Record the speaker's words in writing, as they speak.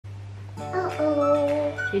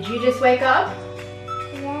Did you just wake up?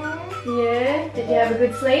 Yeah. Yeah. Did you have a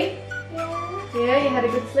good sleep? Yeah. Yeah, you had a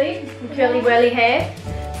good sleep? And curly whirly hair.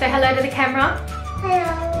 Say hello to the camera.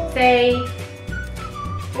 Hello. Say,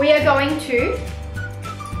 we are going to...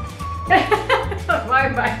 Why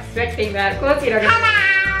am I expecting that? Of course you're not going to...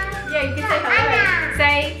 Hello. Yeah, you can say hello. Anna.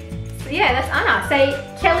 Say, yeah, that's Anna. Say,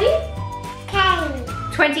 Kelly. Kelly.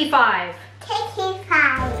 25.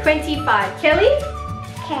 25. 25. Kelly.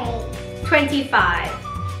 Kelly. 25.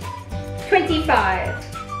 25.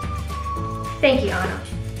 Thank you, Anna.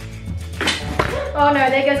 Oh no,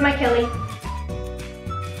 there goes my Kelly.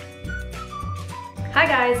 Hi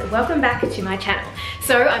guys, welcome back to my channel.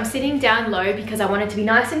 So I'm sitting down low because I wanted to be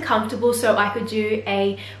nice and comfortable so I could do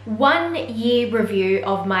a 1 year review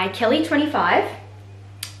of my Kelly 25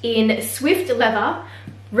 in Swift leather,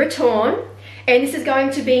 Raton. And this is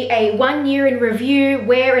going to be a 1 year in review,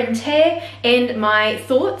 wear and tear, and my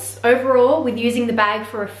thoughts overall with using the bag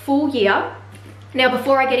for a full year. Now,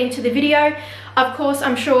 before I get into the video, of course,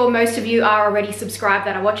 I'm sure most of you are already subscribed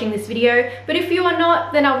that are watching this video, but if you are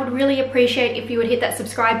not, then I would really appreciate if you would hit that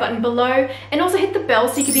subscribe button below and also hit the bell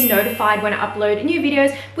so you can be notified when I upload new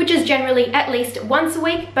videos, which is generally at least once a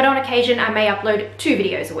week, but on occasion I may upload 2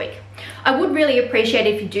 videos a week. I would really appreciate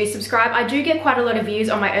it if you do subscribe. I do get quite a lot of views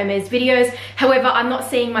on my Hermes videos. However, I'm not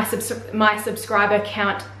seeing my subscriber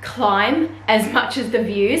count climb as much as the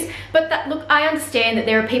views. But look, I understand that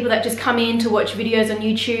there are people that just come in to watch videos on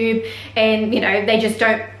YouTube and, you know, they just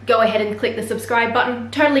don't go ahead and click the subscribe button.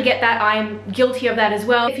 Totally get that. I am guilty of that as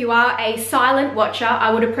well. If you are a silent watcher, I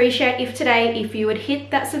would appreciate if you would hit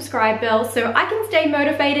that subscribe bell so I can stay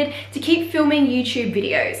motivated to keep filming YouTube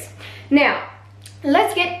videos. Now,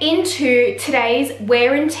 let's get into today's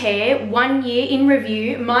wear and tear 1 year in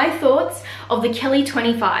review, my thoughts of the Kelly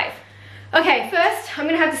 25. Okay, first I'm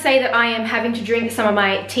gonna have to say that I am having to drink some of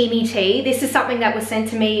my Teamy tea. This is something that was sent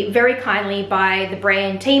to me very kindly by the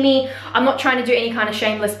brand Teamy. I'm not trying to do any kind of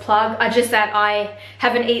shameless plug, just that I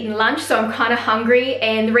haven't eaten lunch, so I'm kind of hungry,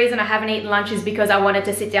 and the reason I haven't eaten lunch is because I wanted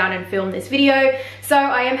to sit down and film this video. So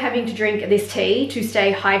I am having to drink this tea to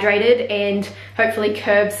stay hydrated and hopefully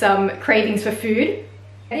curb some cravings for food.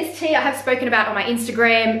 This tea I have spoken about on my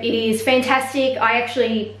Instagram. It is fantastic. I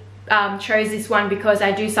actually chose this one because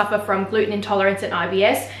I do suffer from gluten intolerance and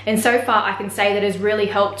IBS, and so far I can say that it has really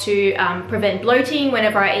helped to prevent bloating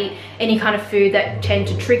whenever I eat any kind of food that tend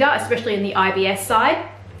to trigger, especially in the IBS side.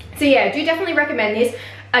 So yeah, I do definitely recommend this.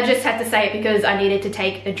 I just had to say it because I needed to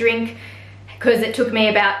take a drink, because it took me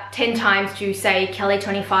about 10 times to say Kelly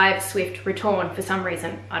 25 Swift Raton for some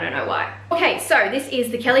reason. I don't know why. Okay, so this is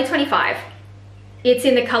the Kelly 25. It's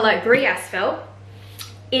in the color Gris Asphalt.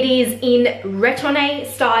 It is in Ratonné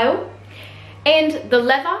style, and the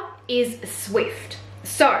leather is Swift.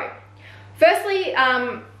 So, firstly,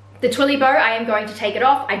 the Twilly bow, I am going to take it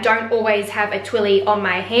off. I don't always have a Twilly on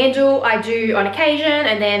my handle. I do on occasion,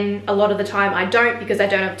 and then a lot of the time I don't because I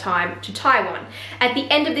don't have time to tie one. At the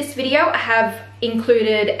end of this video, I have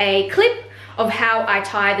included a clip of how I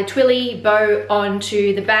tie the Twilly bow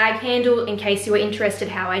onto the bag handle in case you are interested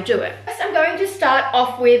how I do it. First, I'm going to start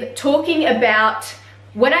off with talking about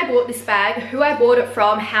when I bought this bag, who I bought it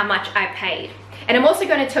from, how much I paid. And I'm also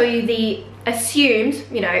going to tell you the assumed,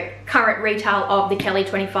 you know, current retail of the Kelly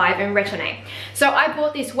 25 in Ratonné. So I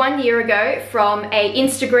bought this 1 year ago from a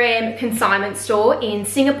Instagram consignment store in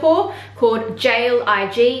Singapore called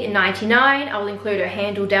JLIG99. I will include her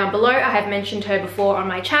handle down below. I have mentioned her before on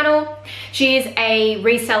my channel. She is a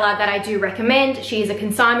reseller that I do recommend. She is a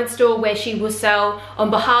consignment store where she will sell on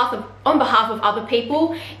behalf of other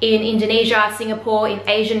people in Indonesia, Singapore, in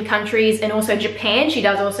Asian countries, and also Japan. She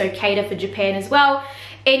does also cater for Japan as well.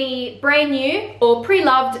 Any brand new or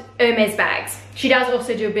pre-loved Hermes bags. She does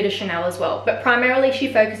also do a bit of Chanel as well, but primarily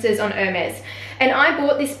she focuses on Hermes. And I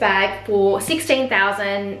bought this bag for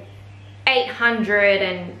 16,800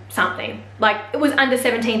 and something. Like, it was under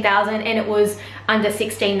 17,000 and it was under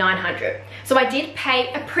 16,900. So I did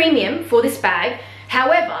pay a premium for this bag.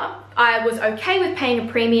 However, I was okay with paying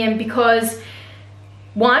a premium because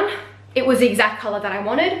 1, it was the exact color that I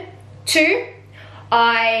wanted. 2,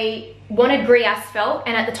 I wanted Gris Asphalt,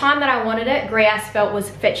 and at the time that I wanted it, Gris Asphalt was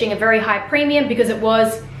fetching a very high premium because it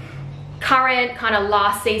was current, kind of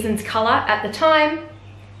last season's color at the time.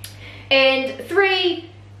 And 3,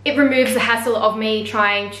 it removes the hassle of me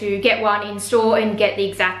trying to get one in store and get the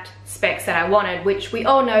exact specs that I wanted, which we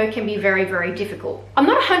all know can be very, very difficult. I'm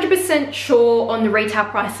not 100% sure on the retail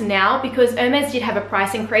price now because Hermes did have a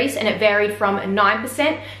price increase and it varied from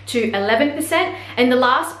 9% to 11%. And the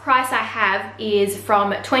last price I have is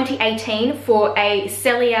from 2018 for a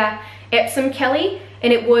Celia Epsom Kelly,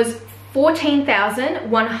 and it was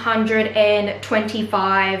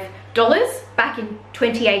 $14,125 back in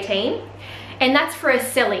 2018, and that's for a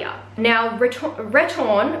cellier. Now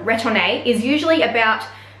retourne is usually about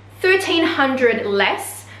 $1,300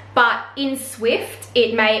 less, but in Swift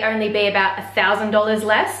it may only be about $1,000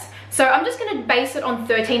 less. So I'm just going to base it on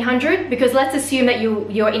 $1,300 because let's assume that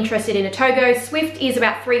you're interested in a Togo. Swift is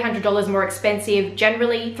about $300 more expensive,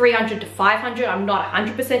 generally $300 to $500. I'm not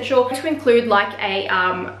 100% sure. To include like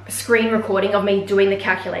a screen recording of me doing the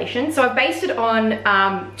calculation. So I've based it on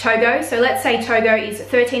Togo. So let's say Togo is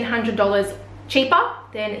 $1,300 cheaper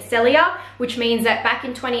than Cellier, which means that back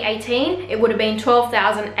in 2018 it would have been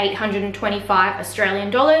 12,825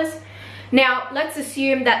 Australian dollars. Now, let's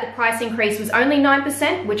assume that the price increase was only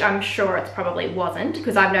 9%, which I'm sure it probably wasn't,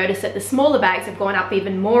 because I've noticed that the smaller bags have gone up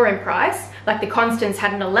even more in price. Like the Constance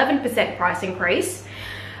had an 11% price increase.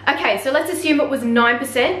 Okay, so let's assume it was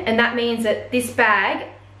 9%, and that means that this bag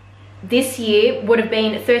this year would have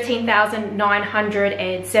been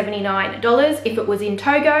 $13,979 if it was in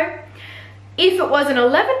Togo. If it was an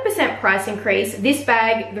 11% price increase, this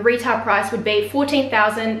bag, the retail price would be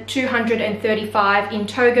 $14,235 in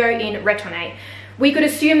Togo in retourne. We could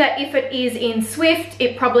assume that if it is in Swift,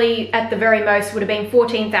 it probably at the very most would have been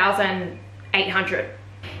 $14,800.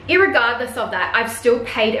 Irregardless of that, I've still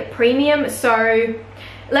paid a premium. So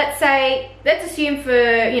let's assume for,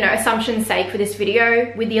 assumption's sake for this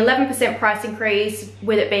video, with the 11% price increase,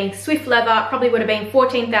 with it being Swift leather, probably would have been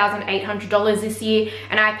 $14,800 this year,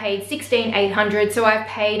 and I paid $16,800, so I've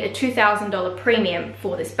paid a $2,000 premium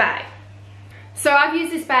for this bag. So I've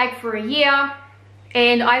used this bag for a year,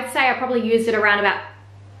 and I'd say I probably used it around about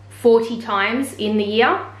 40 times in the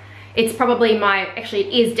year. It's probably it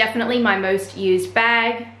is definitely my most used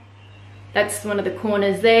bag. That's one of the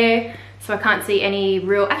corners there. So I can't see any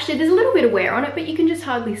real, actually there's a little bit of wear on it, but you can just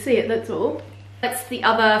hardly see it, that's all. That's the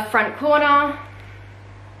other front corner.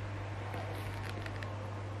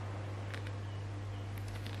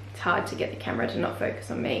 It's hard to get the camera to not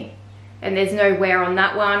focus on me. And there's no wear on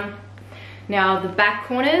that one. Now the back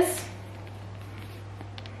corners.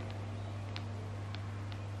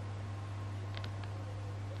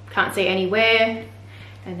 Can't see any wear.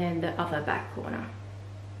 And then the other back corner.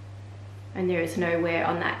 And there is no wear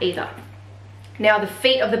on that either. Now the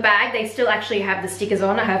feet of the bag, they still actually have the stickers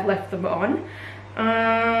on. I have left them on.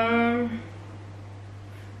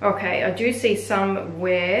 Okay, I do see some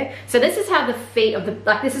wear. So this is how the feet of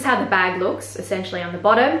this is how the bag looks essentially on the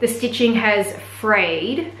bottom. The stitching has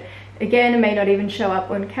frayed. Again, it may not even show up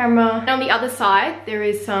on camera. And on the other side, there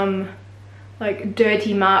is some like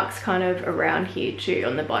dirty marks kind of around here too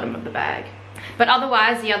on the bottom of the bag. But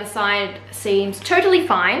otherwise, the other side seems totally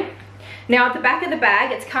fine. Now at the back of the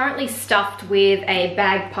bag, it's currently stuffed with a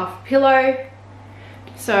bag puff pillow.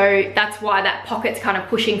 So that's why that pocket's kind of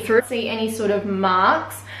pushing through. See any sort of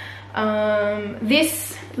marks.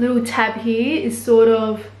 This little tab here is sort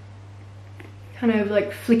of kind of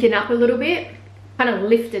like flicking up a little bit. Kind of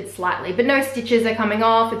lifted slightly, but no stitches are coming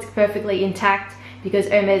off. It's perfectly intact because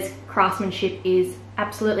Hermes craftsmanship is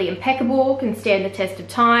absolutely impeccable, can stand the test of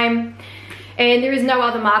time. And there is no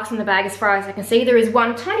other marks on the bag as far as I can see. There is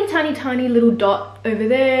one tiny little dot over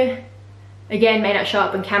there. Again, may not show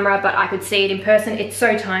up on camera, but I could see it in person. It's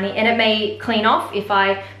so tiny, and it may clean off if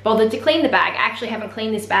I bothered to clean the bag. I actually haven't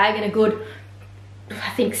cleaned this bag in a good, I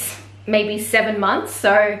think maybe 7 months.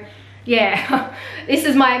 So yeah, this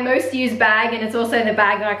is my most used bag, and it's also the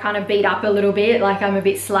bag that I kind of beat up a little bit. Like I'm a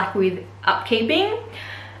bit slack with upkeeping.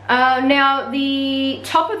 Now the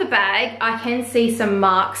top of the bag, I can see some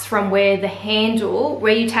marks from where the handle,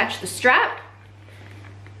 where you attach the strap,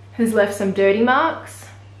 has left some dirty marks.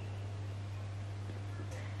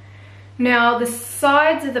 Now the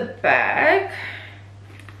sides of the bag,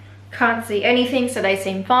 can't see anything, so they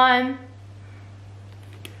seem fine.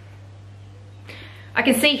 I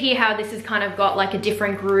can see here how this has kind of got like a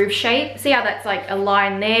different groove shape. See how that's like a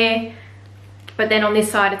line there, but then on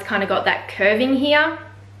this side it's kind of got that curving here.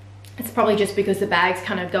 It's probably just because the bag's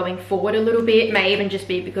kind of going forward a little bit. It may even just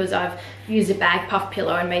be because I've used a bag puff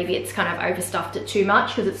pillow and maybe it's kind of overstuffed it too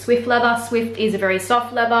much because it's Swift leather. Swift is a very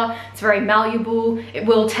soft leather. It's very malleable. It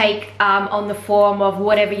will take on the form of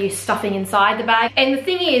whatever you're stuffing inside the bag. And the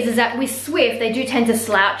thing is that with Swift, they do tend to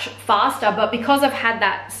slouch faster, but because I've had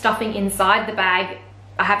that stuffing inside the bag,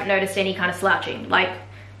 I haven't noticed any kind of slouching. Like,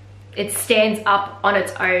 it stands up on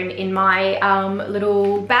its own in my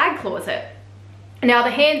little bag closet. Now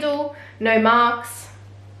the handle, no marks,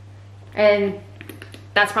 and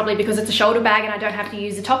that's probably because it's a shoulder bag and I don't have to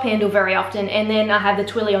use the top handle very often. And then I have the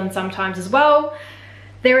Twilly on sometimes as well.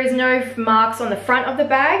 There is no marks on the front of the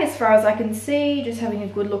bag as far as I can see, just having a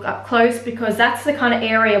good look up close, because that's the kind of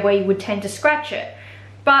area where you would tend to scratch it.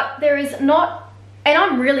 But there is not, and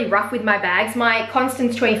I'm really rough with my bags. My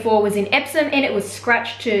Constance 24 was in Epsom and it was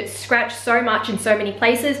scratched so much in so many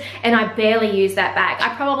places, and I barely use that bag.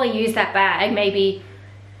 I probably used that bag maybe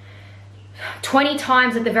 20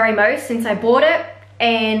 times at the very most since I bought it.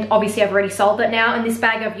 And obviously I've already sold it now, and this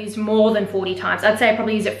bag I've used more than 40 times. I'd say I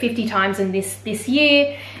probably used it 50 times in this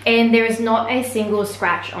year, and there is not a single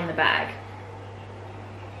scratch on the bag.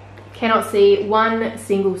 Cannot see one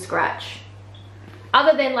single scratch.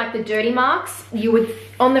 Other than like the dirty marks, you would,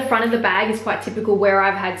 on the front of the bag is quite typical where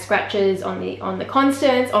I've had scratches on the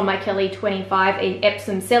Constance, on my Kelly 25 in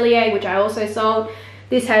Epsom Cellier, which I also sold.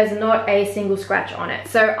 This has not a single scratch on it.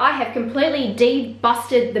 So I have completely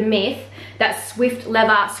debusted the myth that Swift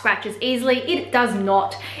leather scratches easily. It does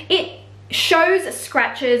not. It shows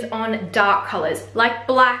scratches on dark colors like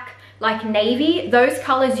black, like navy. Those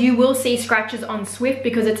colors you will see scratches on Swift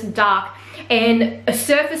because it's dark, and a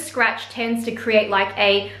surface scratch tends to create like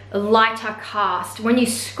a lighter cast. When you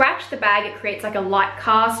scratch the bag, it creates like a light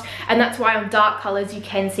cast, and that's why on dark colors you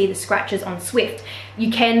can see the scratches on Swift. You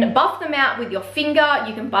can buff them out with your finger,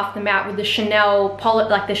 you can buff them out with the Chanel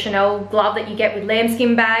like the Chanel glove that you get with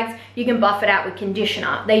lambskin bags. You can buff it out with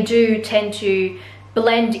conditioner. They do tend to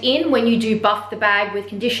blend in when you do buff the bag with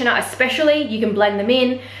conditioner, especially. You can blend them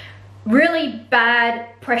in. Really bad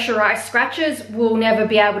pressurized scratches will never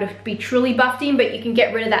be able to be truly buffed in, but you can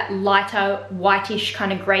get rid of that lighter whitish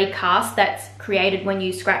kind of grey cast that's created when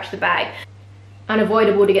you scratch the bag.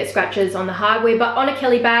 Unavoidable to get scratches on the hardware, but on a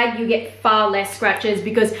Kelly bag you get far less scratches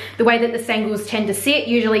because the way that the sangles tend to sit,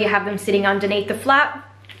 usually you have them sitting underneath the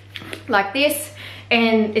flap like this,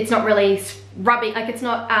 and it's not really rubbing, like it's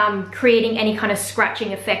not creating any kind of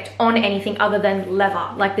scratching effect on anything other than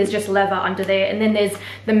leather. Like there's just leather under there, and then there's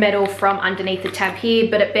the metal from underneath the tab here,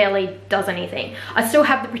 but it barely does anything. I still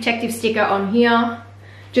have the protective sticker on here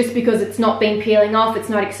just because it's not been peeling off. It's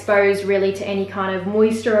not exposed really to any kind of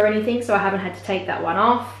moisture or anything, so I haven't had to take that one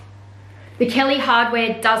off. The Kelly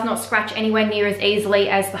hardware does not scratch anywhere near as easily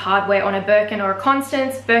as the hardware on a Birkin or a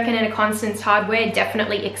Constance. Birkin and a Constance hardware,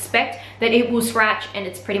 definitely expect that it will scratch, and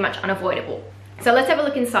it's pretty much unavoidable. So let's have a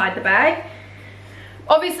look inside the bag.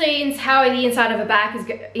 Obviously, it's how the inside of a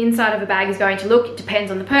bag is going to look. It depends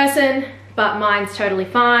on the person, but mine's totally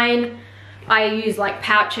fine. I use like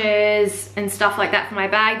pouches and stuff like that for my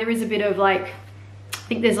bag. There is a bit of like,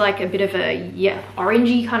 I think there's like a bit of a, yeah,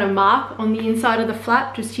 orangey kind of mark on the inside of the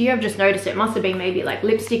flap just here. I've just noticed it. Must have been maybe like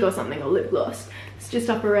lipstick or something, or lip gloss. It's just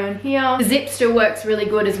up around here. The zip still works really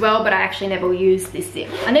good as well, but I actually never use this zip.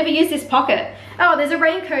 I never use this pocket. Oh, there's a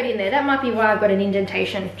raincoat in there. That might be why I've got an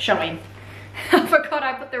indentation showing. I forgot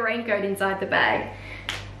I put the raincoat inside the bag.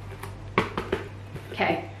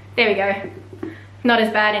 Okay, there we go. Not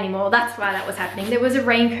as bad anymore. That's why that was happening. There was a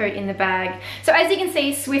raincoat in the bag. So as you can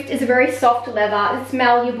see, Swift is a very soft leather. It's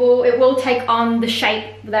malleable. It will take on the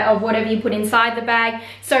shape of whatever you put inside the bag.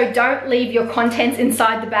 So don't leave your contents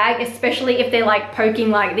inside the bag, especially if they're like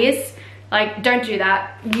poking like this. Like, don't do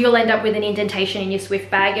that. You'll end up with an indentation in your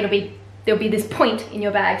Swift bag. There'll be this point in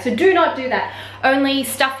your bag. So do not do that. Only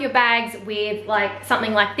stuff your bags with like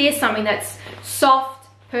something like this, something that's soft,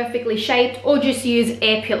 perfectly shaped, or just use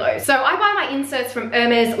air pillows. So I buy my inserts from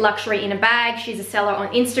Hermes Luxury in a Bag. She's a seller on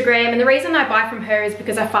Instagram, and the reason I buy from her is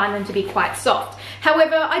because I find them to be quite soft.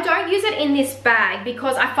 However, I don't use it in this bag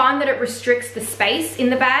because I find that it restricts the space in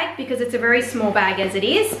the bag because it's a very small bag as it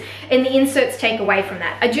is, and the inserts take away from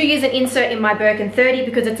that. I do use an insert in my Birkin 30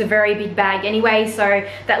 because it's a very big bag anyway, so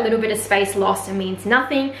that little bit of space lost means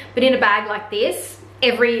nothing. But in a bag like this,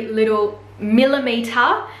 every little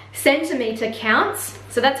millimeter, centimeter counts.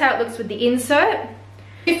 So that's how it looks with the insert.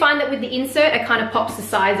 You find that with the insert, it kind of pops the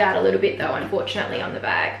size out a little bit though, unfortunately, on the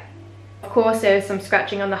bag. Of course, there's some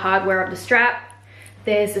scratching on the hardware of the strap.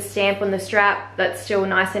 There's a stamp on the strap that's still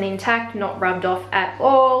nice and intact, not rubbed off at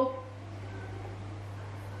all.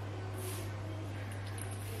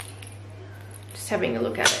 Just having a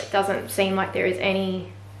look at it. It doesn't seem like there is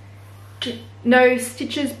any, no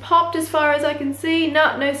stitches popped as far as I can see.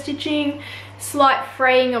 No stitching. Slight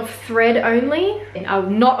fraying of thread only,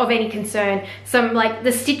 and not of any concern. Some like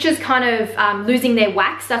the stitches kind of losing their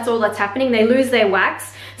wax, that's all that's happening. They lose their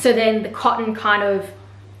wax, so then the cotton kind of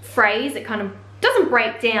frays. It kind of doesn't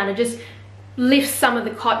break down, it just lifts some of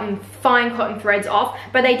the cotton, fine cotton threads off.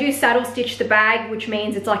 But they do saddle stitch the bag, which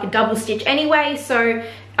means it's like a double stitch anyway, so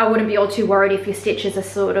I wouldn't be all too worried if your stitches are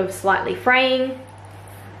sort of slightly fraying.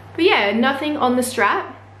 But yeah, nothing on the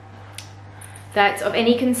strap that's of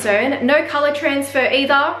any concern. No color transfer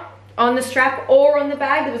either on the strap or on the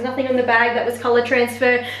bag. There was nothing on the bag that was color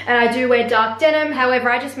transfer, and I do wear dark denim. However,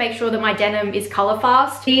 I just make sure that my denim is color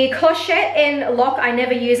fast. The clochette and lock I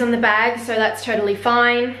never use on the bag, so that's totally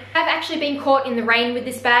fine. I've actually been caught in the rain with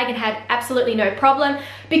this bag and had absolutely no problem.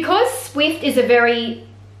 Because Swift is a very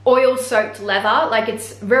oil soaked leather, like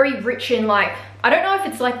it's very rich in, like, I don't know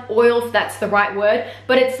if it's like oil, if that's the right word,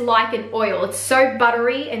 but it's like an oil. It's so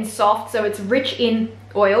buttery and soft, so it's rich in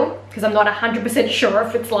oil, because I'm not 100% sure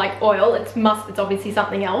if it's like oil. It's obviously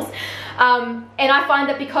something else. And I find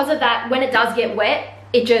that because of that, when it does get wet,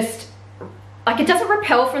 it just, like, it doesn't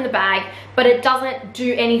repel from the bag, but it doesn't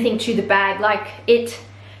do anything to the bag. Like, it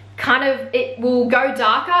will go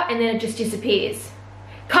darker and then it just disappears.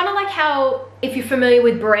 Kind of like how, if you're familiar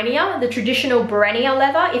with Berenia, the traditional Berenia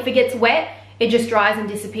leather, if it gets wet, it just dries and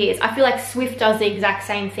disappears. I feel like Swift does the exact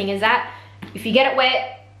same thing as that. If you get it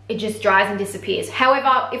wet, it just dries and disappears.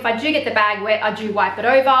 However, if I do get the bag wet, I do wipe it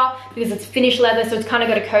over because it's finished leather, so it's kind of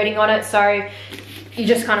got a coating on it, so you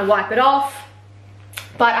just kind of wipe it off.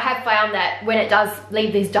 But I have found that when it does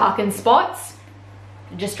leave these darkened spots,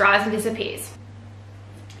 it just dries and disappears.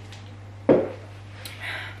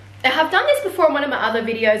 Now, I've done this before in one of my other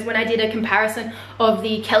videos when I did a comparison of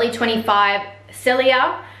the Kelly 25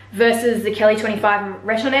 Celia versus the Kelly 25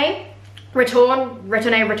 Retourne,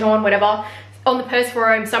 whatever. On the purse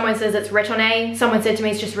forum, someone says it's Retourne, someone said to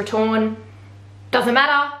me it's just Retourne. Doesn't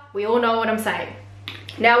matter, we all know what I'm saying.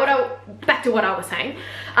 Now, back to what I was saying.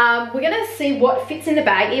 We're gonna see what fits in the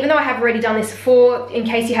bag, even though I have already done this before. In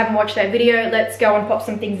case you haven't watched that video, let's go and pop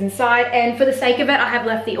some things inside. And for the sake of it, I have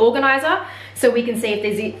left the organizer so we can see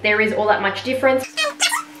if there is all that much difference.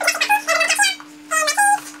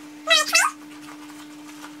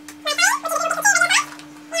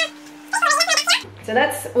 So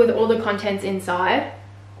that's with all the contents inside.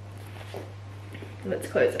 Let's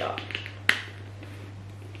close it up.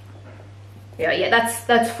 Yeah,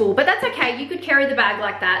 that's full, but that's okay. You could carry the bag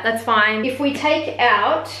like that, that's fine. If we take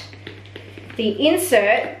out the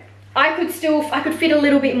insert, I could fit a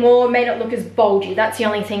little bit more, may not look as bulgy. That's the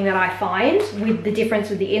only thing that I find with the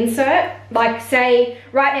difference with the insert. Like, say,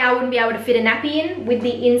 right now I wouldn't be able to fit a nappy in. With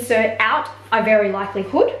the insert out, I very likely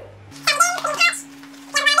could.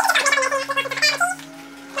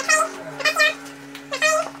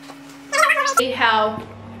 See how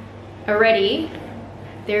already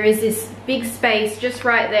there is this big space just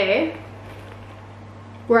right there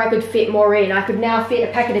where I could fit more in. I could now fit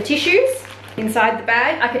a packet of tissues inside the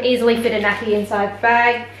bag. I could easily fit a nappy inside the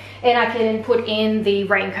bag, and I can put in the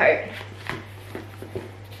raincoat.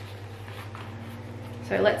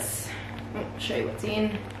 So let's show you what's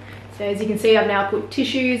in. So as you can see, I've now put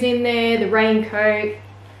tissues in there, the raincoat.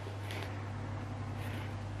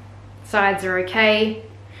 Sides are okay.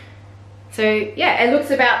 So yeah, it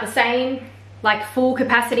looks about the same, like full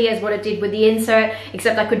capacity as what it did with the insert,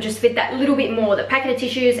 except I could just fit that little bit more. The packet of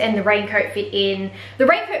tissues and the raincoat fit in. The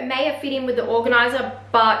raincoat may have fit in with the organizer,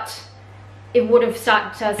 but it would have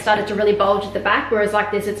started to really bulge at the back, whereas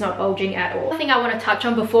like this, it's not bulging at all. The thing I want to touch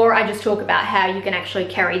on before I just talk about how you can actually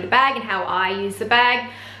carry the bag and how I use the bag.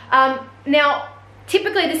 Now,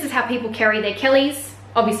 typically this is how people carry their Kellys.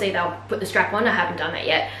 Obviously they'll put the strap on, I haven't done that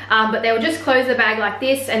yet. But they'll just close the bag like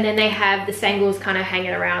this, and then they have the sangles kind of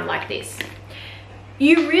hanging around like this.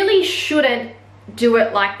 You really shouldn't do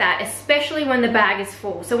it like that, especially when the bag is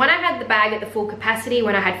full. So when I had the bag at the full capacity,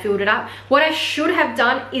 when I had filled it up, what I should have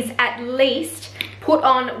done is at least put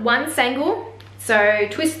on one sangle. So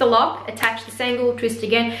twist the lock, attach the sangle, twist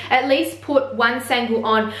again, at least put one sangle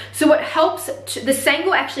on. So it helps, the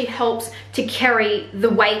sangle actually helps to carry the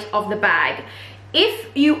weight of the bag.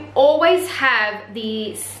 If you always have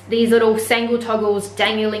these little sangle toggles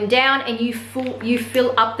dangling down and you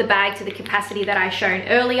fill up the bag to the capacity that I shown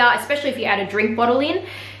earlier, especially if you add a drink bottle in,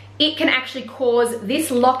 it can actually cause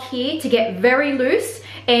this lock here to get very loose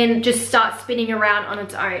and just start spinning around on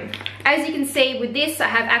its own. As you can see with this, I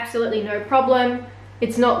have absolutely no problem.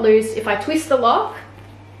 It's not loose. If I twist the lock,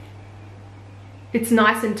 it's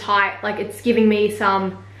nice and tight, like it's giving me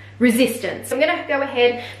some resistance. I'm gonna go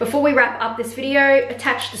ahead, before we wrap up this video,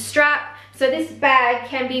 attach the strap. So this bag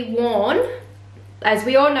can be worn, as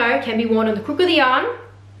we all know, can be worn on the crook of the arm,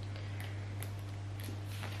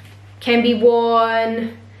 can be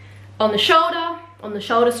worn on the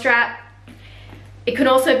shoulder strap. It can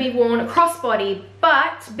also be worn crossbody,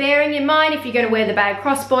 but bearing in mind, if you're gonna wear the bag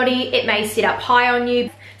crossbody, it may sit up high on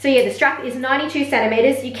you. So yeah, the strap is 92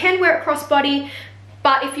 centimeters. You can wear it crossbody,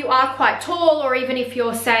 but if you are quite tall, or even if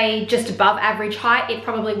you're, say, just above average height, it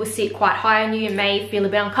probably will sit quite high on you. You may feel a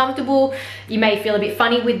bit uncomfortable. You may feel a bit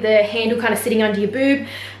funny with the handle kind of sitting under your boob.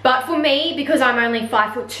 But for me, because I'm only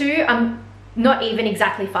 5'2", not even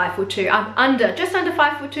exactly 5'2". I'm just under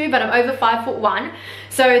 5'2", but I'm over 5'1".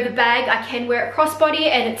 So the bag, I can wear it crossbody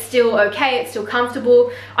and it's still okay, it's still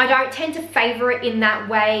comfortable. I don't tend to favor it in that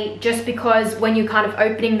way just because when you're kind of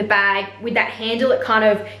opening the bag with that handle, it kind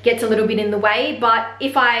of gets a little bit in the way. But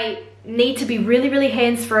if I need to be really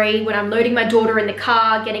hands-free when I'm loading my daughter in the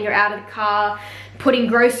car, getting her out of the car, putting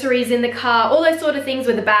groceries in the car, all those sort of things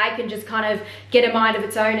where the bag can just kind of get a mind of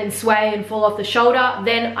its own and sway and fall off the shoulder,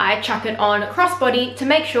 then I chuck it on crossbody to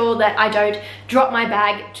make sure that I don't drop my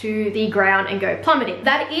bag to the ground and go plummeting.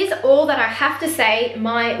 That is all that I have to say.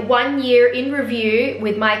 My 1 year in review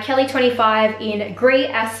with my Kelly 25 in Grey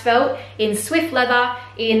Asphalt, in Swift Leather,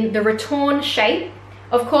 in the Raton shape.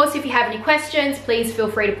 Of course, if you have any questions, please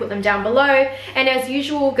feel free to put them down below. And as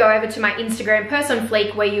usual, go over to my Instagram,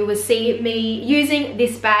 Purseonfleek, where you will see me using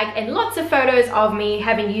this bag and lots of photos of me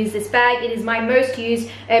having used this bag. It is my most used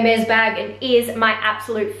Hermes bag and is my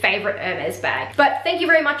absolute favorite Hermes bag. But thank you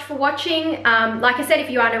very much for watching. Like I said, if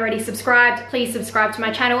you aren't already subscribed, please subscribe to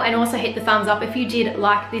my channel and also hit the thumbs up if you did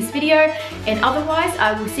like this video. And otherwise,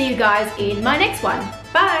 I will see you guys in my next one.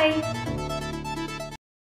 Bye!